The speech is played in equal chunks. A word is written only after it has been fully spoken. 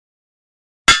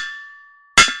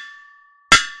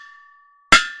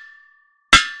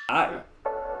Hi.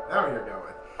 Now you're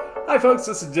going. Hi folks,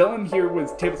 this is Dylan here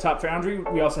with Tabletop Foundry.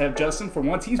 We also have Justin. For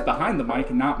once, he's behind the mic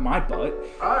and not my butt.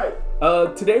 Hi.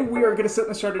 Today we are going to sit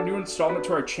and start a new installment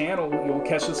to our channel. You'll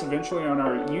catch us eventually on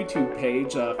our YouTube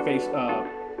page, and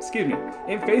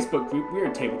Facebook group. We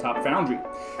are Tabletop Foundry.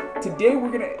 Today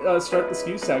we're going to start this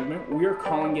new segment. We are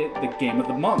calling it the Game of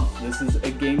the Month. This is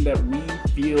a game that we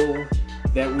feel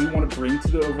that we want to bring to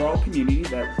the overall community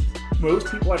that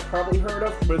most people have probably heard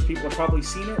of, most people have probably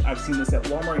seen it. I've seen this at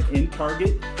Walmart and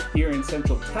Target here in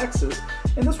Central Texas.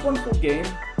 And this wonderful game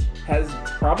has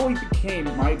probably became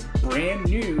my brand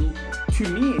new, to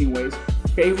me anyways,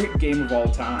 favorite game of all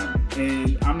time.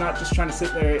 And I'm not just trying to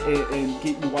sit there and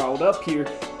get you wild up here.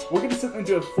 We're going to sit there and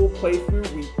do a full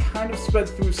playthrough. We kind of sped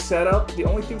through setup. The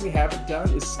only thing we haven't done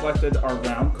is selected our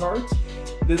round cards.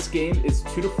 This game is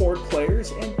 2 to 4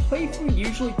 players, and playthrough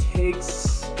usually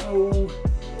takes,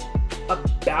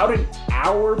 about an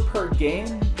hour per game.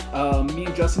 Me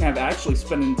and Justin have actually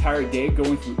spent an entire day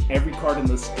going through every card in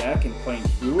this deck and playing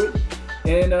through it.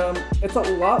 And it's a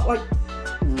lot like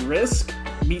Risk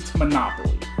meets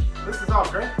Monopoly. This is all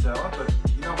great, Dylan, but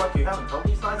you know what you haven't told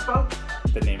these nice folks?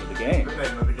 The name of the game. The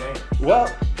name of the game. Well,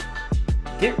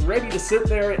 get ready to sit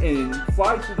there and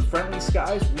fly through the friendly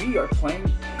skies. We are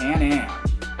playing Pan Am.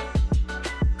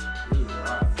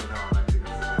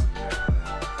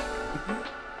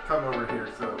 Come over here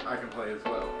so I can play as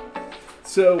well.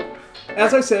 So,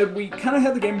 as I said, we kind of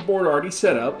had the game board already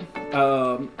set up.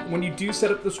 When you do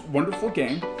set up this wonderful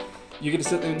game, you're going to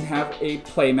sit there and have a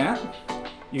play mat.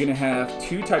 You're going to have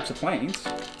 2 types of planes.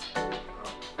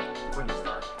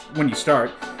 When you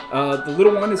start. The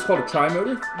little one is called a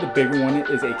tri-motor. The bigger one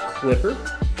is a clipper.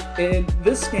 And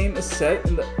this game is set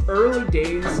in the early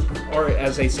days, or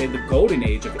as they say, the golden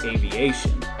age of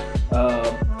aviation.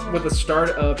 With the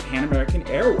start of Pan American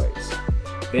Airways.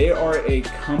 They are a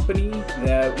company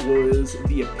that was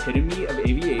the epitome of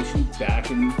aviation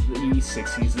back in the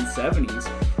 60s and 70s,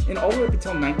 and all the way up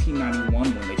until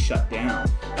 1991 when they shut down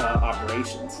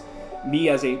operations. Me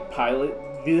as a pilot,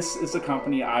 this is a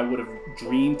company I would have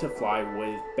dreamed to fly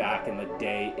with back in the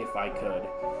day if I could.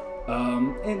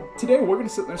 And today we're going to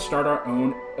sit there and start our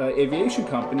own aviation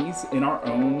companies in our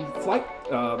own flight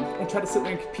and try to sit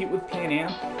there and compete with Pan Am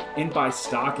and buy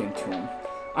stock into them.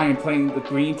 I am playing the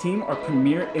green team, our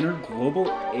premier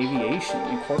Interglobal Aviation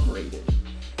Incorporated.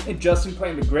 And Justin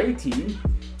playing the gray team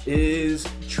is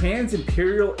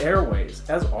Trans-Imperial Airways.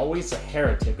 As always, a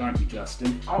heretic, aren't you,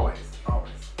 Justin? Always,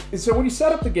 always. And so when you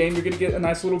set up the game, you're going to get a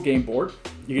nice little game board.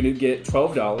 You're going to get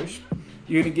 $12.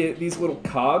 You're going to get these little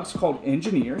cogs called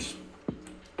engineers.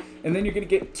 And then you're going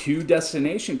to get 2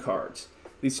 destination cards.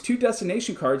 These 2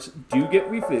 destination cards do get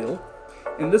revealed.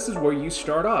 And this is where you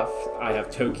start off. I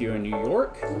have Tokyo and New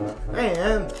York.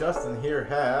 And Justin here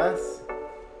has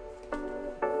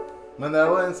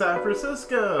Manila and San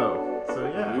Francisco. So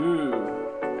yeah. Ooh.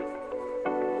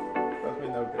 Must be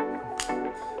no good.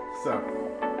 So,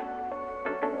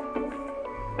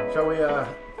 shall we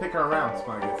pick our rounds,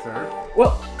 my good sir?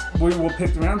 Well, we will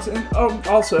pick the rounds, and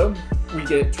also we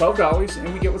get $12,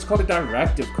 and we get what's called a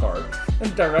directive card.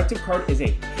 And the directive card is a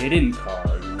hidden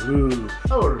card. Ooh.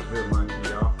 I would have been mine,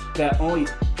 y'all. That only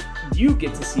you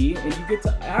get to see, and you get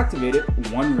to activate it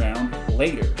 1 round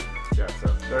later. Yeah,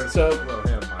 there's a little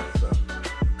hand mine, so.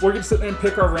 We're going to sit there and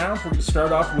pick our rounds. We're going to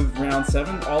start off with round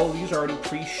 7. All of these are already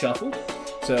pre-shuffled.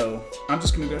 So I'm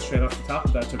just going to go straight off the top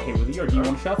if that's okay with you, or do you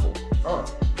want to shuffle? Oh,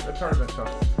 the tournament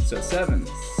shuffle. So 7,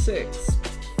 6,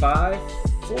 5,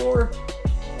 4,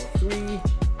 3,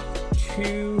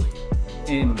 2,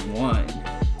 and 1.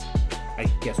 I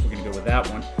guess we're going to go with that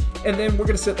one. And then we're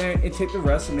going to sit there and take the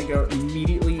rest, and they go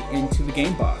immediately into the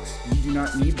game box. You do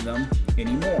not need them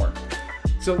anymore.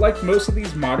 So like most of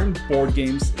these modern board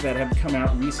games that have come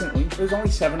out recently, there's only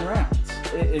 7 rounds.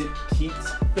 It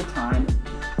keeps the time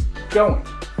going.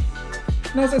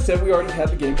 And as I said, we already had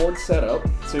the game board set up.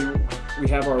 So we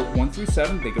have our 1 through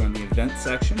 7, they go in the event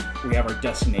section. We have our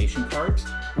destination cards.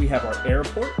 We have our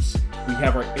airports. We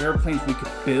have our airplanes we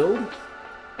could build.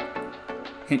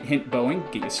 Hint, hint,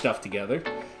 Boeing, get your stuff together.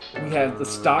 We have the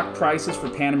stock prices for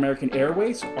Pan American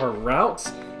Airways, our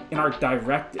routes, and our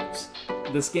directives.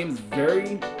 This game is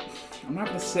very, I'm not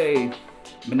going to say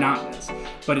monotonous,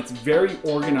 but it's very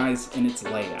organized in its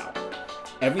layout.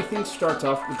 Everything starts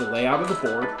off with the layout of the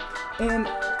board, and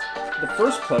the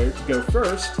first player to go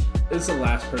first is the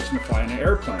last person to fly in an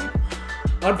airplane.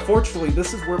 Unfortunately,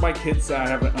 this is where my kids say I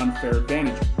have an unfair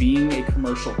advantage. Being a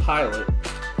commercial pilot,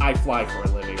 I fly for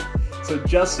a living. So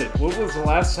Justin, when was the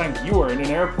last time you were in an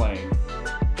airplane?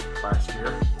 Last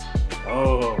year.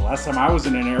 Oh, last time I was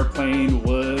in an airplane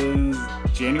was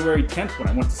January 10th when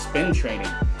I went to spin training.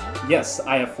 Yes,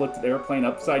 I have flipped the airplane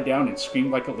upside down and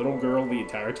screamed like a little girl the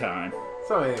entire time.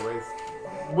 So anyways,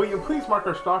 will you please mark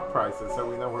our stock prices so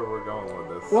we know where we're going with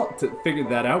this? Well, to figure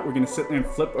that out, we're going to sit there and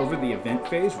flip over the event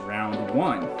phase, round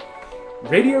 1.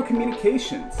 Radio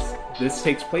communications. This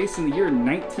takes place in the year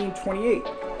 1928.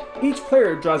 Each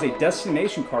player draws a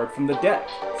destination card from the deck.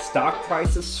 Stock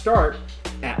prices start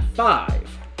at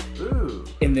 5. Ooh.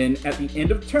 And then at the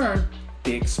end of turn,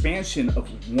 the expansion of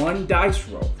 1 dice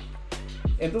roll.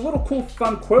 And the little cool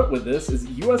fun quote with this is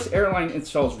U.S. airline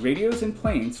installs radios in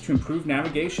planes to improve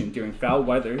navigation during foul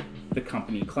weather, the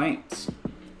company claims.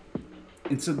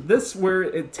 And so this is where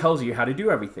it tells you how to do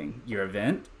everything. Your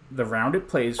event, the round it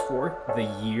plays for, the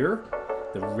year,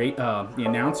 the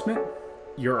announcement,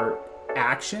 your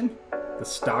action, the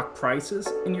stock prices,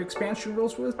 and your expansion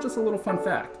rules with just a little fun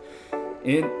fact.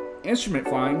 And instrument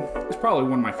flying is probably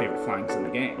one of my favorite flyings in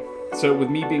the game. So with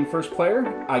me being first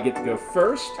player, I get to go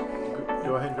first.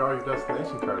 Go ahead and draw your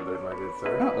destination card there, my good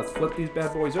sir. Oh, let's flip these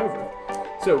bad boys over.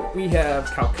 So we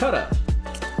have Calcutta,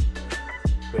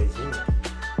 Beijing,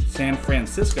 San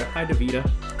Francisco, hi Davida,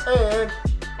 and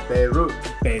Beirut.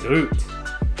 Beirut.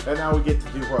 And now we get to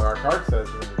do what our card says.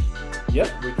 And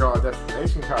Yep. we draw a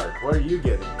destination card. What are you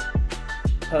getting?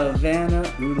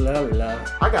 Havana, ooh la la.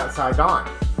 I got Saigon.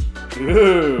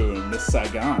 Ooh, Miss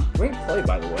Saigon. Great play,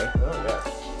 by the way. Oh,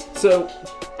 yes. So,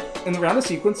 in the round of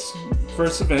sequence,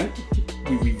 first event,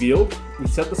 we revealed, we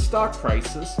set the stock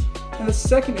prices, and the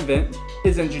second event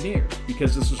is engineer.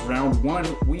 Because this is round 1,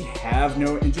 we have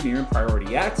no engineer in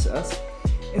priority access,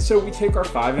 and so we take our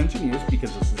 5 engineers,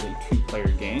 because this is a 2-player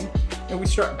game, and we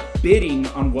start bidding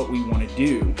on what we want to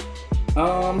do.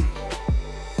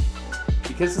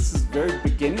 Because this is the very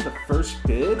beginning, the first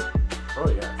bid, Oh,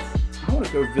 yes. I want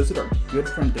to go visit our good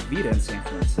friend Davida in San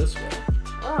Francisco.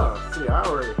 Oh, see, I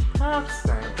already have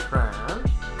San Fran,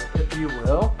 if you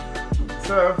will.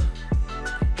 So,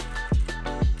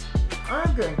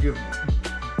 I'm going to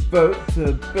vote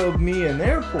to build me an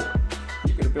airport.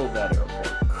 You're going to build that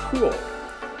airport. Cool.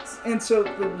 And so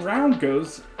the round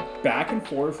goes back and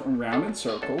forth around in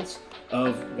circles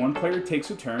of one player takes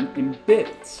a turn and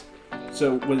bids.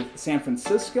 So with San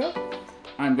Francisco,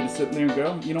 I'm going to sit there and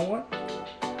go, you know what?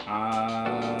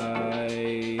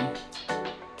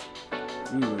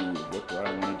 What do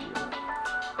I want to do?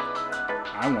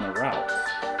 I want a route.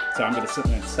 So I'm going to sit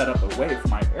there and set up a way for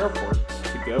my airport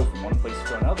to go from one place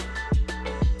to another.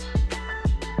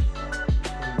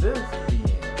 This being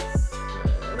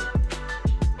said,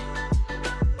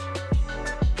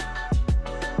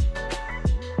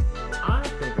 I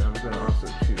think I'm going to also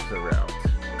choose a route.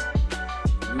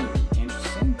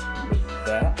 Interesting. With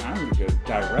that, I'm going to go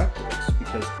directors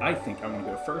because I think I want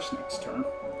to go first next turn.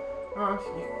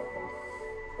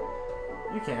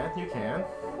 You can.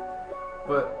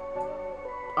 But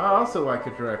I also like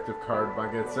a directive card, my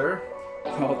good sir.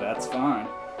 Oh, that's fine.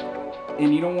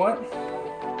 And you know what?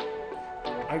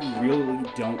 I really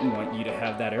don't want you to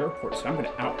have that airport, so I'm going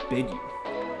to outbid you.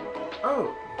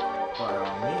 Oh, by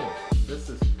all means, this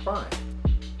is fine.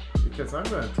 Because I'm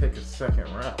going to take a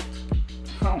second route.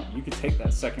 Oh, you could take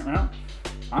that second round.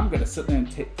 I'm going to sit there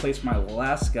and place my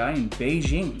last guy in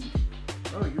Beijing.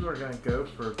 Oh, you are going to go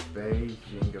for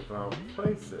Beijing of all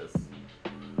places.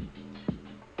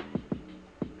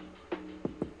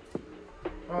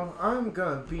 Well, I'm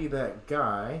going to be that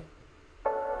guy.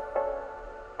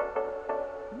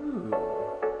 Ooh.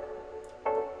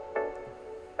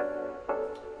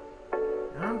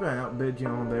 I'm going to outbid you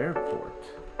on the airport.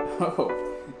 Oh,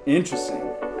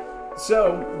 interesting.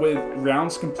 So, with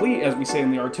rounds complete, as we say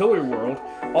in the artillery world,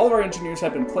 all of our engineers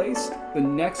have been placed. The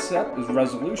next step is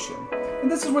resolution. And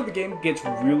this is where the game gets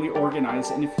really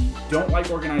organized, and if you don't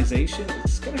like organization,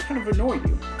 it's going to kind of annoy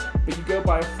you. But you go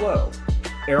by a flow.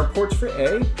 Airports for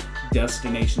A,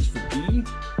 destinations for B,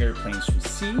 airplanes for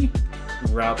C,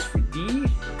 routes for D,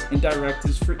 and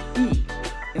directives for E.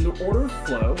 And the order of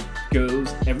flow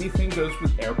goes, everything goes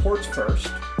with airports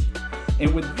first.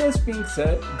 And with this being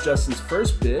said, Justin's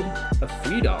first bid of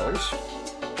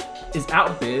 $3 is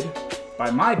outbid by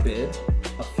my bid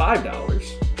of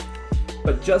 $5.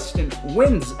 But Justin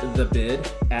wins the bid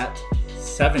at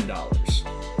 $7.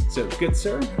 So, good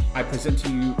sir, I present to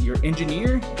you your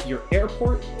engineer, your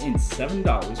airport, and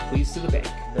 $7, please, to the bank.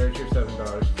 There's your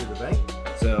 $7 to the bank.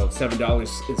 So, $7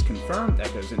 is confirmed,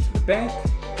 that goes into the bank.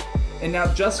 And now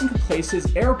Justin can place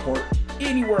his airport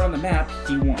anywhere on the map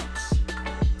he wants.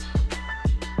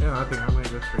 Yeah, I think I'm going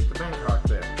to go straight to Bangkok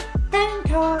then.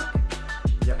 Bangkok!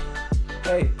 Yep.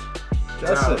 Hey,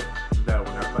 Justin. No,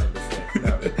 we're not playing this game.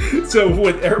 No. So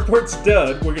with airports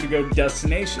done, we're going to go to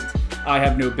destinations. I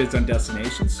have no bids on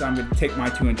destinations, so I'm going to take my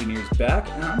 2 engineers back,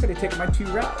 and I'm going to take my 2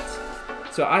 routes.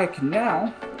 So I can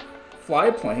now fly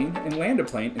a plane and land a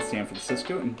plane in San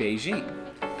Francisco and Beijing.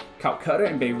 Calcutta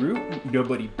and Beirut,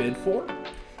 nobody bid for.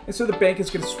 And so the bank is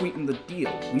going to sweeten the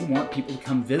deal. We want people to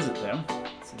come visit them,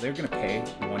 so they're going to pay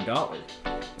 $1.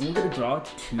 And we're going to draw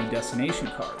 2 destination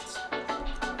cards.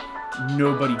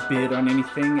 Nobody bid on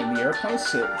anything in the airplane,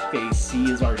 so phase C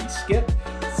is already skipped.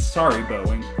 Sorry,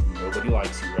 Boeing. Nobody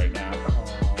likes you right now.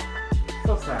 Aww.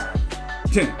 So sad.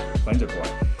 Planes are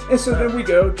boring. And so then we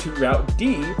go to Route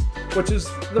D, which is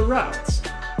the routes.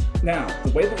 Now,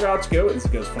 the way the routes go is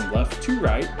it goes from left to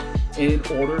right in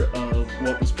order of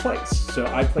what was placed. So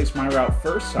I place my route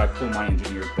first, so I pull my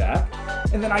engineer back,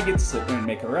 and then I get to sit there and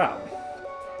make a route.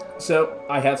 So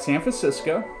I have San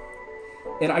Francisco,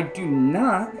 and I do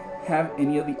not have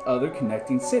any of the other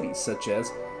connecting cities, such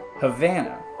as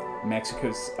Havana,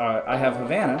 Mexico. I have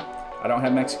Havana, I don't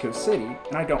have Mexico City,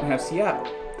 and I don't have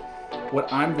Seattle.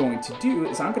 What I'm going to do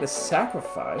is I'm going to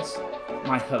sacrifice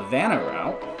my Havana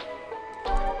route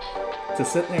to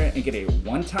sit there and get a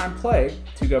one-time play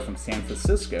to go from San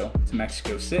Francisco to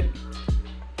Mexico City.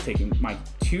 Taking my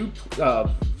 2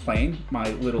 plane, my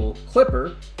little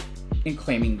clipper, and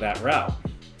claiming that route,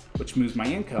 which moves my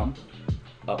income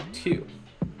up 2.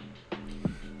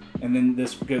 And then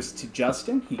this goes to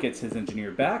Justin. He gets his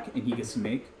engineer back, and he gets to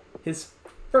make his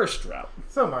first route.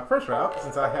 So my first route,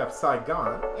 since I have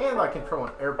Saigon, and I control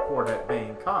an airport at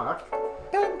Bangkok,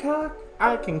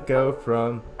 I can go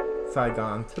from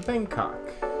Saigon to Bangkok.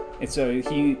 And so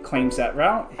he claims that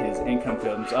route, his income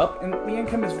comes up, and the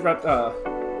income is... I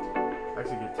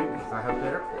actually get 2 because I have the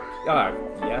airport.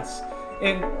 Yes.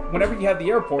 And whenever you have the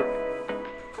airport...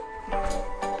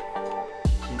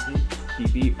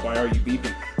 Beep, beep. Why are you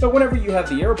beeping? But whenever you have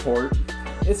the airport,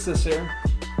 it sits there,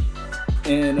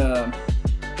 and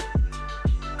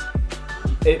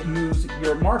it moves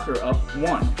your marker up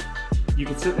 1. You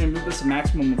can sit there and move this a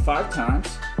maximum of 5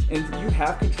 times, and you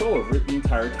have control over it the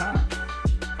entire time.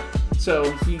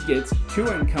 So he gets 2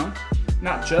 income,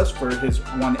 not just for his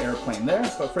 1 airplane there,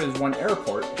 but for his 1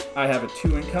 airport. I have a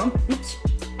 2 income. Oops.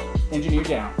 Engineer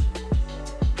down.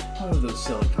 Oh, those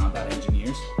silly combat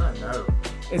engineers. I know.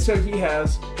 And so he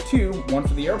has 2, 1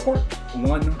 for the airport,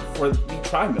 1 for the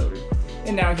tri-motor.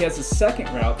 And now he has a second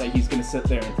route that he's going to sit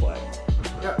there and play.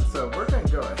 Yeah, so we're going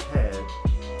to go ahead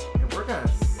and we're going to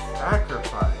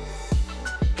sacrifice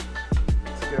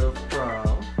to go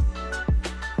from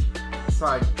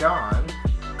Saigon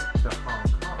to Hong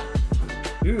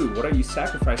Kong. Ooh, what are you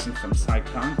sacrificing from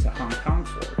Saigon to Hong Kong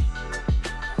for?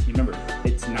 Remember,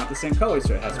 it's not the same color,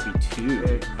 so it has to be 2.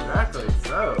 Exactly,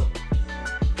 so.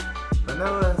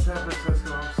 Vanilla and San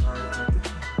Francisco, I'm sorry,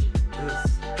 but this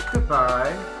is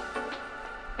goodbye.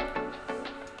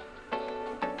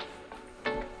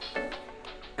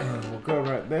 And we'll go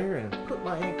right there and put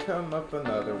my income up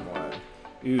another 1.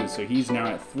 Ooh, so he's now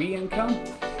at 3 income.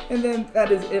 And then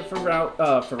that is it for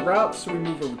routes. So we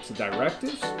move over to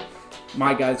directives.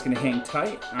 My guy's gonna hang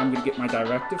tight. I'm gonna get my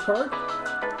directive card.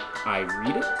 I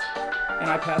read it, and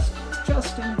I pass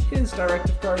Justin his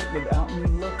directive card without me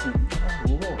looking.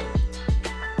 Oh Lord.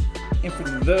 And for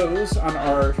those on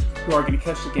who are gonna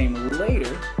catch the game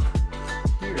later,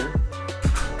 here is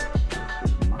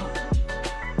mine.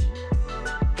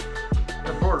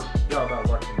 And for y'all not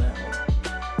watching now,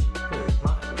 here's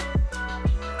mine.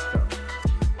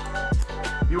 So,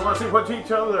 if you want to see what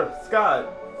each other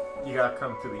Scott, you gotta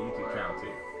come to the YouTube channel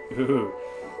too. Ooh.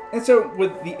 And so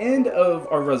with the end of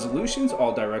our resolutions,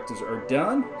 all directives are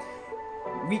done.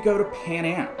 We go to Pan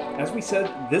Am. As we said,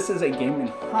 this is a game in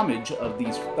homage of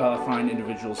these fine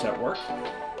individuals that work.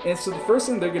 And so the first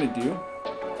thing they're going to do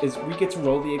is we get to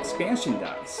roll the expansion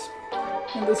dice.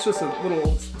 And this is just a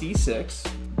little D6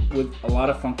 with a lot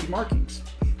of funky markings.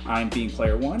 I'm being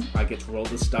player 1. I get to roll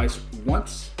this dice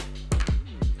once.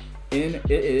 And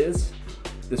it is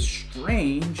this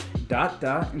strange dot,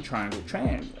 dot, and triangle,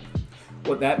 triangle.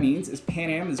 What that means is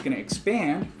Pan Am is going to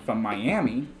expand from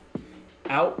Miami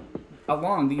out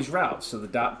along these routes. So the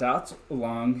dot dots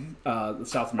along the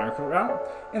South America route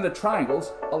and the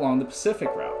triangles along the Pacific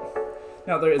route.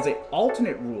 Now there is an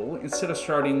alternate rule. Instead of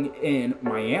starting in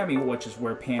Miami, which is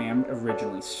where Pan Am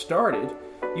originally started,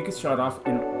 you can start off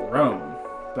in Rome,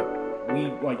 but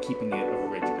we like keeping it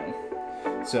original.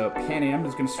 So Pan Am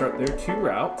is going to start their 2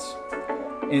 routes,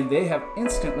 and they have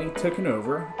instantly taken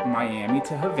over Miami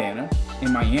to Havana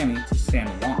and Miami to San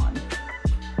Juan.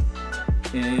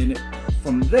 And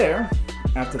from there,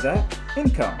 after that,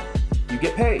 income. You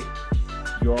get paid.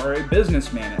 You are a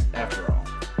businessman after all.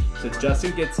 So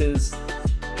Justin gets his,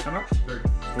 how much?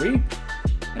 3.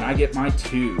 And I get my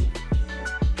 2.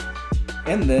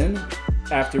 And then,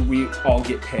 after we all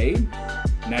get paid,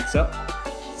 next up,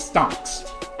 stonks.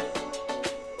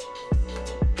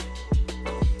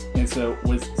 so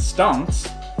with Stonks,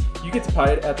 you get to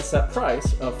buy it at the set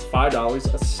price of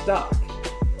 $5 a stock.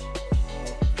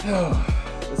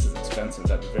 This is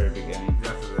expensive at the very beginning.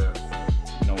 Yes, it is.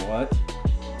 You know what?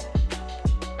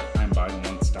 I'm buying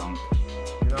one Stonk.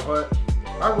 You know what?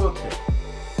 I will too.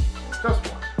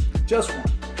 Just one. Just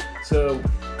one. So,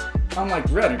 unlike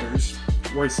Redditors,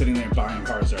 we're sitting there buying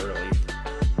cars early.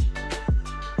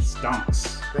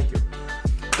 Stonks. Thank you.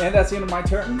 And that's the end of my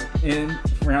turn. In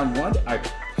round 1, I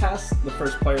pass the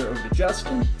first player over to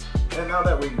Justin. And now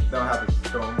that we know how this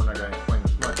is going, we're not going to explain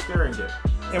this much during it.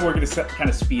 And we're going to kind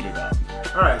of speed it up.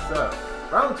 Alright, so,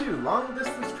 round 2, long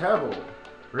distance travel.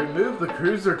 Remove the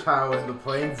cruiser tile in the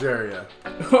plains area.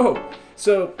 Oh,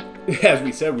 so, as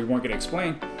we said, we weren't going to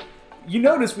explain. You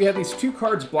notice we have these 2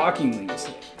 cards blocking these.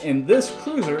 And this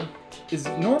cruiser is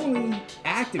normally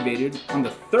activated on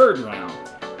the 3rd round.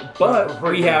 But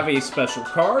we have a special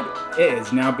card. It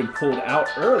has now been pulled out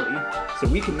early, so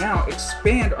we can now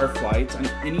expand our flights on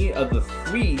any of the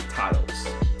 3 tiles.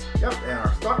 Yep, and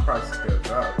our stock price goes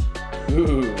up.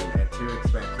 Ooh. And 2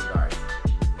 expansion dice.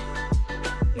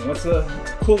 And what's the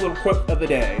cool little quip of the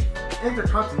day?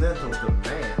 Intercontinental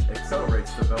demand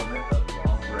accelerates development of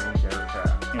long-range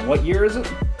aircraft. And what year is it?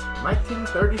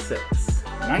 1936.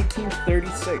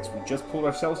 1936. We just pulled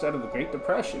ourselves out of the Great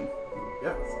Depression.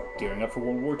 Yes. Gearing up for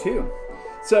World War II.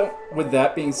 So, with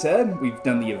that being said, we've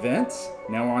done the events.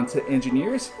 Now we're on to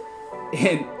engineers.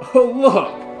 And, oh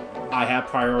look! I have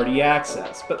priority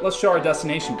access. But let's show our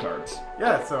destination cards.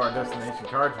 Yeah, so our destination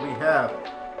cards, we have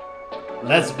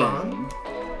Lesbian.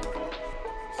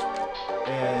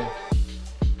 And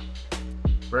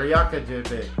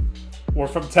ANYCUBIC. We're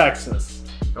from Texas.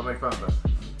 Don't make fun of us.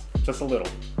 Just a little.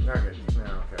 Okay. No,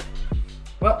 okay.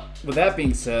 Well, with that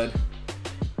being said,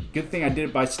 good thing I did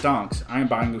it by Stonks. I am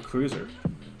buying a cruiser.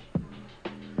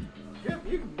 Yep,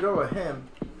 you can go ahead and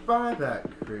buy that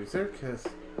cruiser, because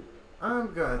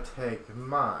I'm going to take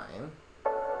mine.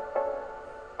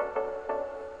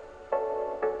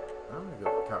 I'm going to go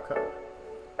for Calcutta.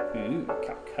 Ooh,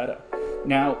 Calcutta.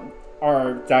 Now,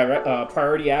 our direct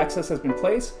priority access has been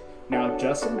placed. Now,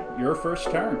 Justin, your first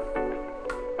turn.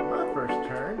 My first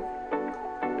turn.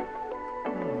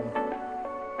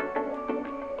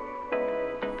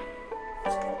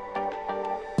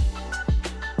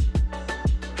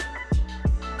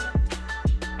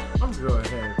 I'm going to go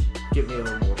ahead and give me a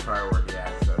little more priority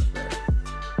access there.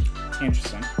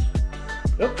 Interesting.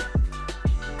 Oop.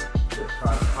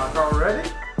 Hot already?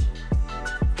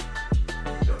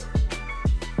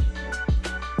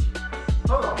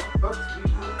 Hold on, folks.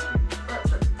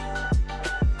 That's it.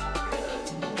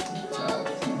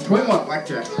 21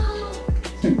 blackjack.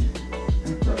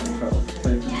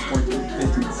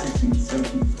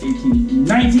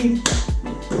 19th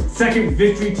second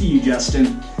victory to you,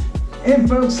 Justin. And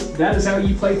folks, that is how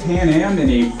you play Pan Am in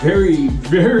a very,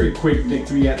 very quick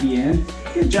victory at the end.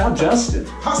 Good job, Justin.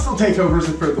 Hostile takeovers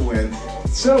for the win.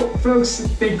 So, folks,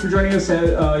 thank you for joining us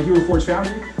at Hero Forge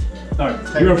Foundry.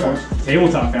 Hero Forge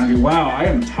Tabletop Foundry. Wow, I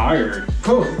am tired.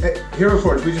 Cool. Hey, Hero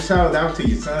Forge, we just shouted out to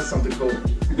you. Send us something cool.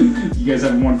 You guys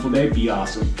have a wonderful day. Be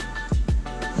awesome.